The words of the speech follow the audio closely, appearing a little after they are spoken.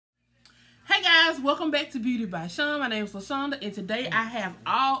guys, welcome back to Beauty by Sean. My name is LaShonda, and today I have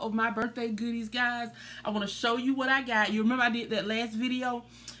all of my birthday goodies, guys. I want to show you what I got. You remember I did that last video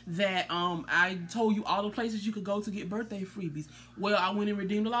that I told you all the places you could go to get birthday freebies. Well, I went and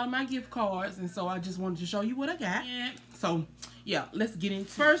redeemed a lot of my gift cards, and so I just wanted to show you what I got. So yeah, let's get into it.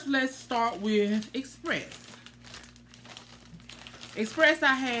 First, let's start with Express. Express,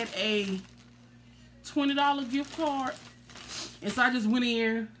 I had a $20 gift card, and so I just went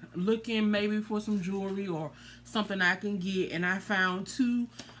in looking maybe for some jewelry or something I can get, and I found two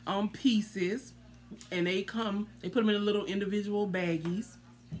pieces, and they put them in a little individual baggies,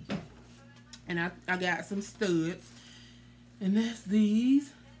 and I got some studs, and that's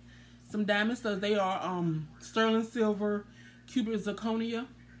these, some diamond studs. They are sterling silver cubic zirconia.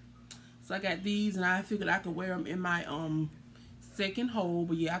 So I got these, and I figured I could wear them in my second hole.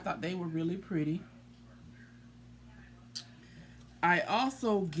 But yeah, I thought they were really pretty. I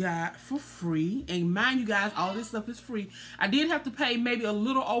also got for free, and mind you guys, all this stuff is free. I did have to pay maybe a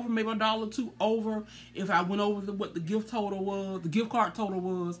little over, maybe $1 or $2 over if I went over what the gift total was, the gift card total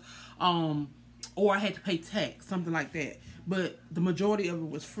was, or I had to pay tax, something like that. But the majority of it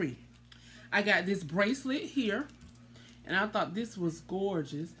was free. I got this bracelet here, and I thought this was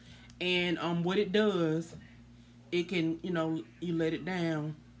gorgeous. And what it does, it can, you know, you let it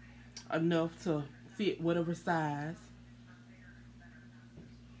down enough to fit whatever size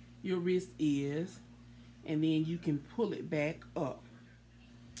your wrist is, and then you can pull it back up.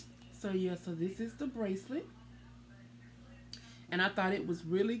 So yeah, so this is the bracelet, and I thought it was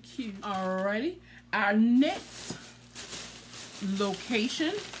really cute. Alrighty, our next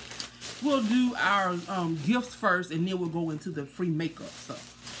location, we'll do our gifts first, and then we'll go into the free makeup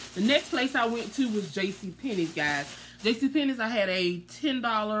stuff. The next place I went to was JCPenney's, guys. JCPenney's, I had a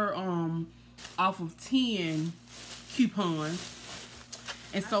 $10 off of 10 coupons.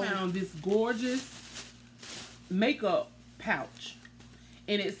 And so I found this gorgeous makeup pouch,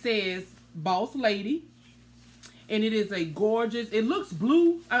 and it says Boss Lady, and it is a gorgeous, it looks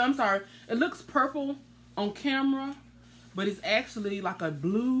blue, I'm sorry, it looks purple on camera, but it's actually like a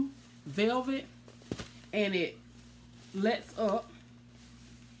blue velvet, and it lets up,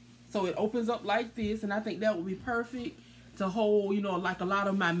 so it opens up like this, and I think that would be perfect to hold, you know, like a lot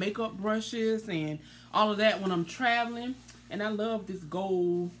of my makeup brushes and all of that when I'm traveling. And I love this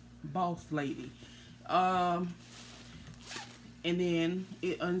gold Boss Lady. And then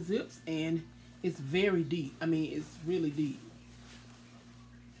it unzips, and it's very deep. I mean, it's really deep.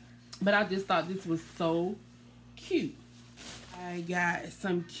 But I just thought this was so cute. I got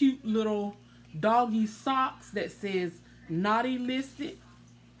some cute little doggy socks that says Naughty listed.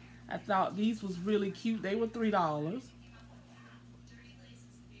 I thought these was really cute. They were $3.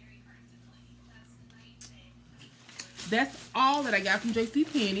 That's all that I got from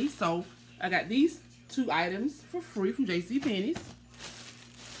JCPenney. So I got these two items for free from JCPenney's.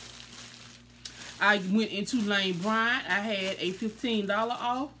 I went into Lane Bryant. I had a $15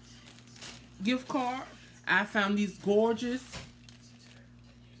 off gift card. I found these gorgeous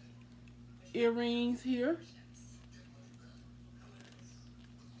earrings here.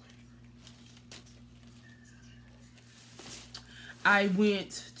 I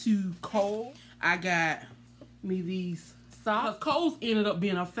went to Kohl's. I got me these socks. Kohl's ended up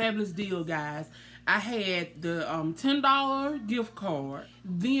being a fabulous deal, guys. I had the $10 gift card.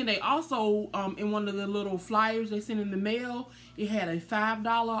 Then they also, in one of the little flyers they sent in the mail, it had a $5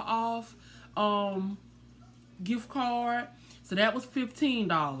 off gift card. So that was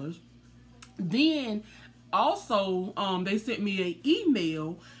 $15. Then also, they sent me an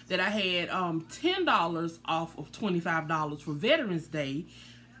email that I had $10 off of $25 for Veterans Day,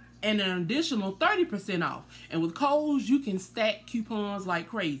 and an additional 30% off. And with Kohl's, you can stack coupons like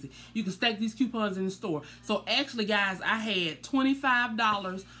crazy. You can stack these coupons in the store. So actually, guys, I had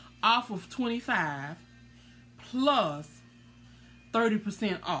 $25 off of $25 plus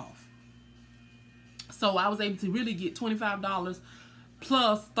 30% off. So I was able to really get $25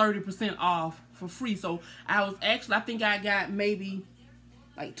 plus 30% off for free. So I was actually, I think I got maybe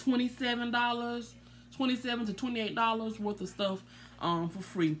like $27 to $28 worth of stuff for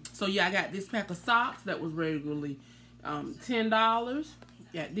free. So yeah, I got this pack of socks that was regularly $10.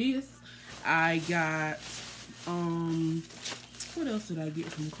 Got this. I got what else did I get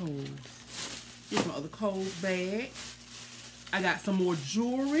from Kohl's? Here's my other Kohl's bag. I got some more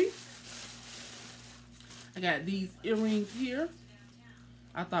jewelry. I got these earrings here.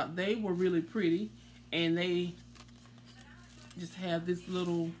 I thought they were really pretty, and they just have this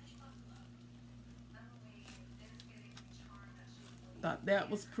little, thought that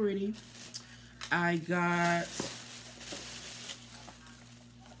was pretty. I got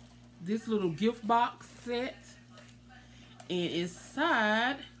this little gift box set. And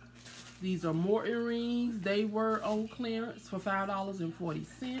inside, these are more earrings. They were on clearance for $5.40.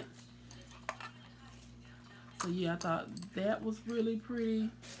 So yeah, I thought that was really pretty.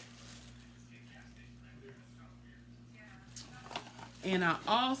 And I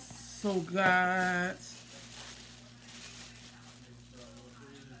also got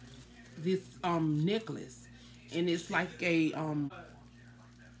this necklace, and it's like a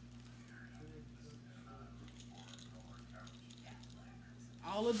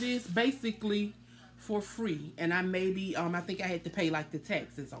all of this basically for free, and I maybe I think I had to pay like the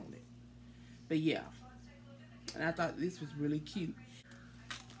taxes on it, but yeah, and I thought this was really cute.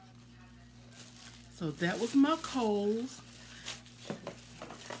 So that was my Kohl's.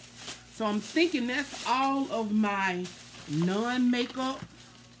 So I'm thinking that's all of my non-makeup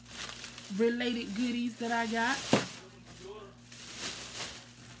related goodies that I got.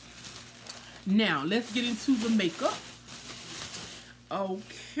 Now let's get into the makeup.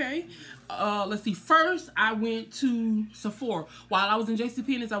 Okay, let's see. First, I went to Sephora. While I was in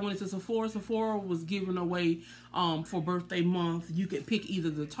JCPenney's, I went to Sephora. Sephora was giving away for birthday month. You could pick either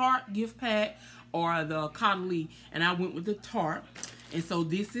the Tarte gift pack or the Caudalie, and I went with the Tarte. And so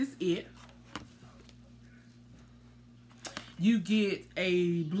this is it. You get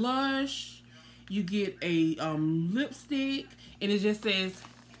a blush, you get a lipstick, and it just says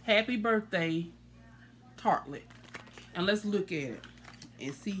happy birthday Tartlet. And let's look at it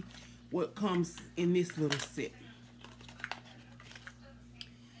and see what comes in this little set.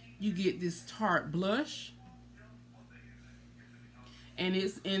 You get this Tarte blush, and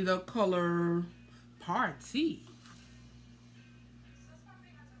it's in the color Party.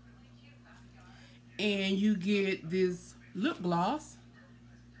 And you get this lip gloss,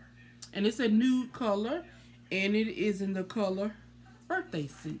 and it's a nude color, and it is in the color Birthday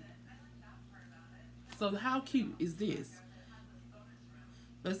Suit. So how cute is this?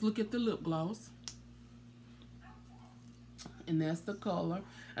 Let's look at the lip gloss, and that's the color.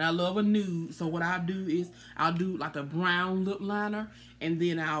 And I love a nude, so what I'll do is I'll do like a brown lip liner, and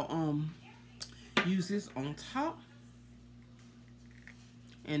then I'll use this on top,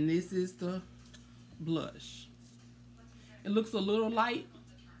 and this is the blush. It looks a little light,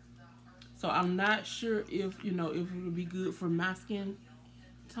 so I'm not sure if if it would be good for my skin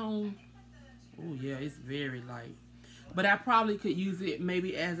tone. Oh yeah, it's very light, but I probably could use it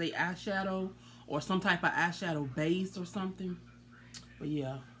maybe as a eyeshadow or some type of eyeshadow base or something. But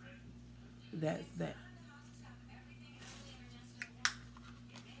yeah, that's that.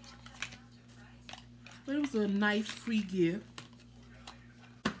 But it was a nice free gift.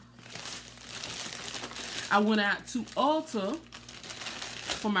 I went out to Ulta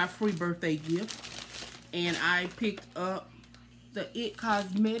for my free birthday gift, and I picked up the It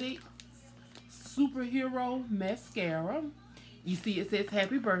Cosmetics Superhero Mascara. You see it says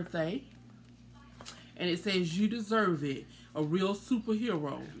happy birthday, and it says you deserve it, a real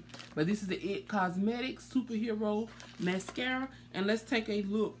superhero. But this is the It Cosmetics Superhero Mascara, and let's take a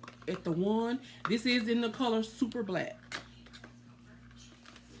look at the one. This is in the color Super Black,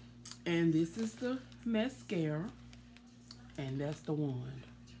 and this is the mascara, and that's the one.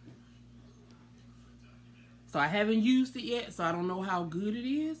 So I haven't used it yet, so I don't know how good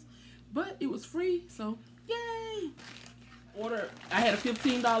it is, but it was free, so yay. I had a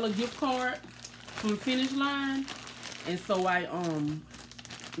 $15 gift card from Finish Line, and so I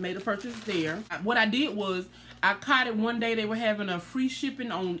made a purchase there. What I did was I caught it one day. They were having a free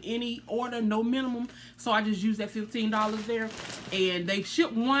shipping on any order, no minimum. So I just used that $15 there, and they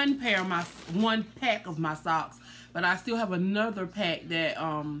shipped one pack of my socks. But I still have another pack that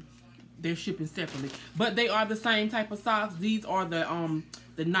they're shipping separately. But they are the same type of socks. These are the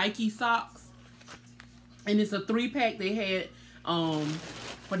Nike socks, and it's a 3-pack. They had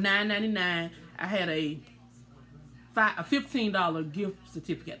for $9.99. I had a $15 gift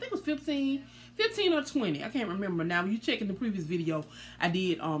certificate. I think it was 15 or 20. I can't remember now. When you check in the previous video, I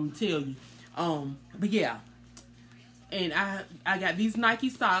did tell you. But yeah, and I got these Nike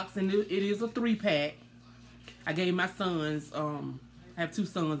socks, and it is a 3-pack. I gave my sons, I have 2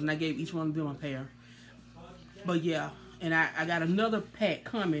 sons, and I gave each one of them a pair. But yeah, and I got another pack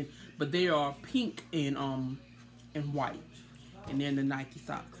coming, but they are pink and white, and they're the Nike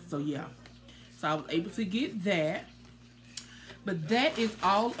socks. So yeah, so I was able to get that. But that is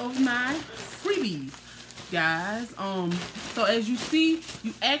all of my freebies, guys. So as you see,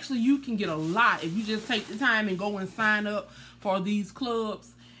 you can get a lot if you just take the time and go and sign up for these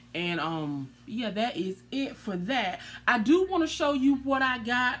clubs. And yeah, that is it for that. I do want to show you what I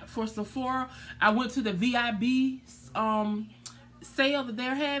got for Sephora. I went to the sale that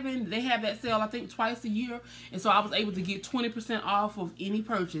they're having. They have that sale, I think, twice a year. And so I was able to get 20% off of any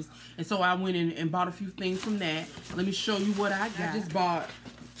purchase. And so I went in and bought a few things from that. Let me show you what I got. I just bought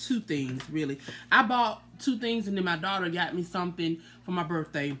 2 things, really. I bought 2 things, and then my daughter got me something for my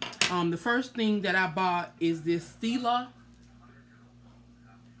birthday. The first thing that I bought is this Stila.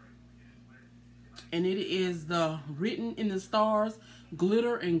 And it is the Written in the Stars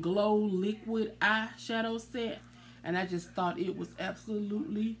Glitter and Glow Liquid Eyeshadow Set. And I just thought it was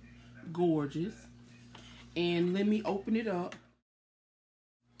absolutely gorgeous. And let me open it up.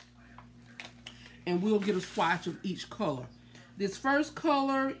 And we'll get a swatch of each color. This first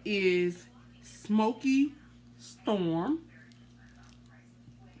color is Smoky Storm.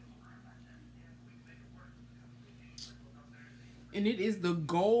 And it is the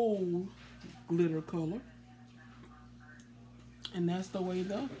gold glitter color. And that's the way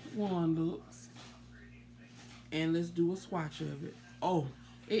the one looks. And let's do a swatch of it. Oh,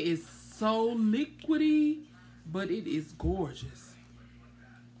 it is so liquidy, but it is gorgeous.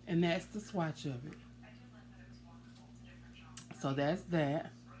 And that's the swatch of it. So that's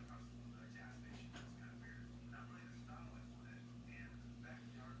that.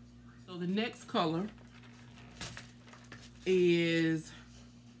 So the next color is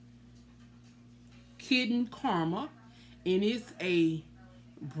Kitten Karma, and it's a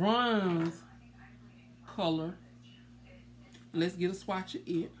bronze color. Let's get a swatch of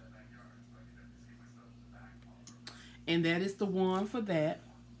it. And that is the one for that.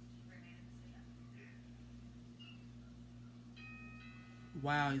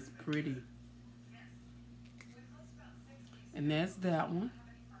 Wow, it's pretty. And that's that one.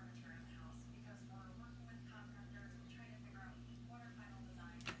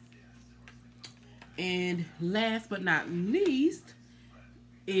 And last but not least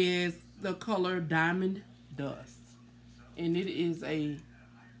is the color Diamond Dust. And it is a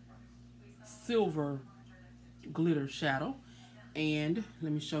silver glitter shadow. And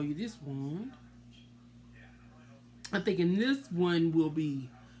let me show you this one. I'm thinking this one will be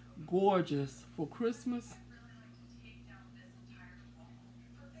gorgeous for Christmas.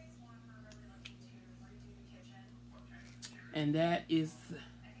 And that is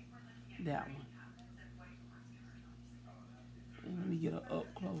that one. And let me get it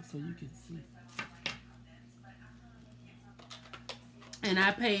up close so you can see. And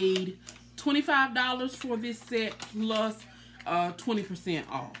I paid $25 for this set plus 20%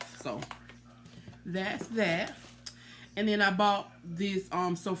 off. So that's that. And then I bought this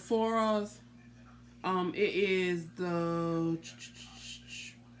Sephora's. It is the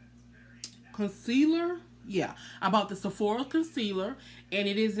concealer. Yeah, I bought the Sephora concealer, and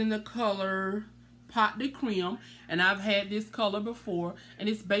it is in the color Pot de Creme. And I've had this color before, and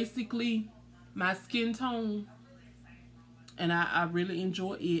it's basically my skin tone. And I really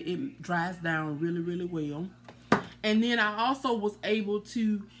enjoy it. It dries down really, really well. And then I also was able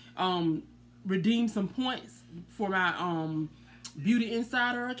to redeem some points for my Beauty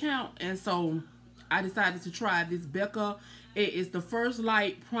Insider account. And so I decided to try this Becca. It is the First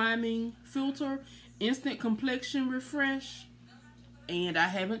Light Priming Filter Instant Complexion Refresh. And I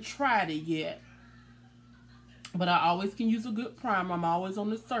haven't tried it yet. But I always can use a good primer. I'm always on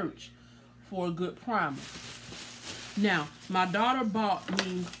the search for a good primer. Now, my daughter bought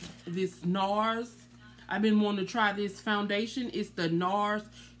me this NARS. I've been wanting to try this foundation. It's the NARS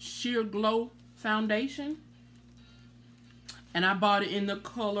Sheer Glow Foundation. And I bought it in the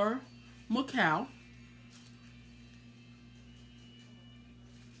color Macao.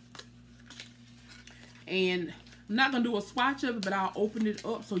 And I'm not going to do a swatch of it, but I'll open it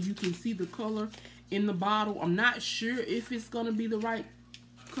up so you can see the color in the bottle. I'm not sure if it's going to be the right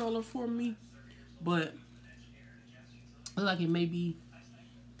color for me, but I feel like it may be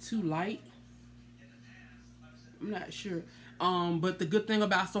too light. I'm not sure. But the good thing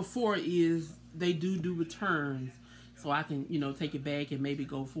about Sephora is they do returns. So I can, you know, take it back and maybe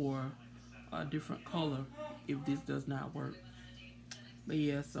go for a different color if this does not work. But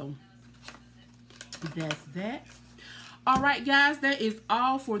yeah, so that's that. Alright guys, that is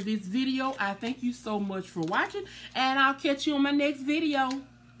all for this video. I thank you so much for watching, and I'll catch you on my next video.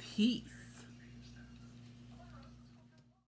 Peace.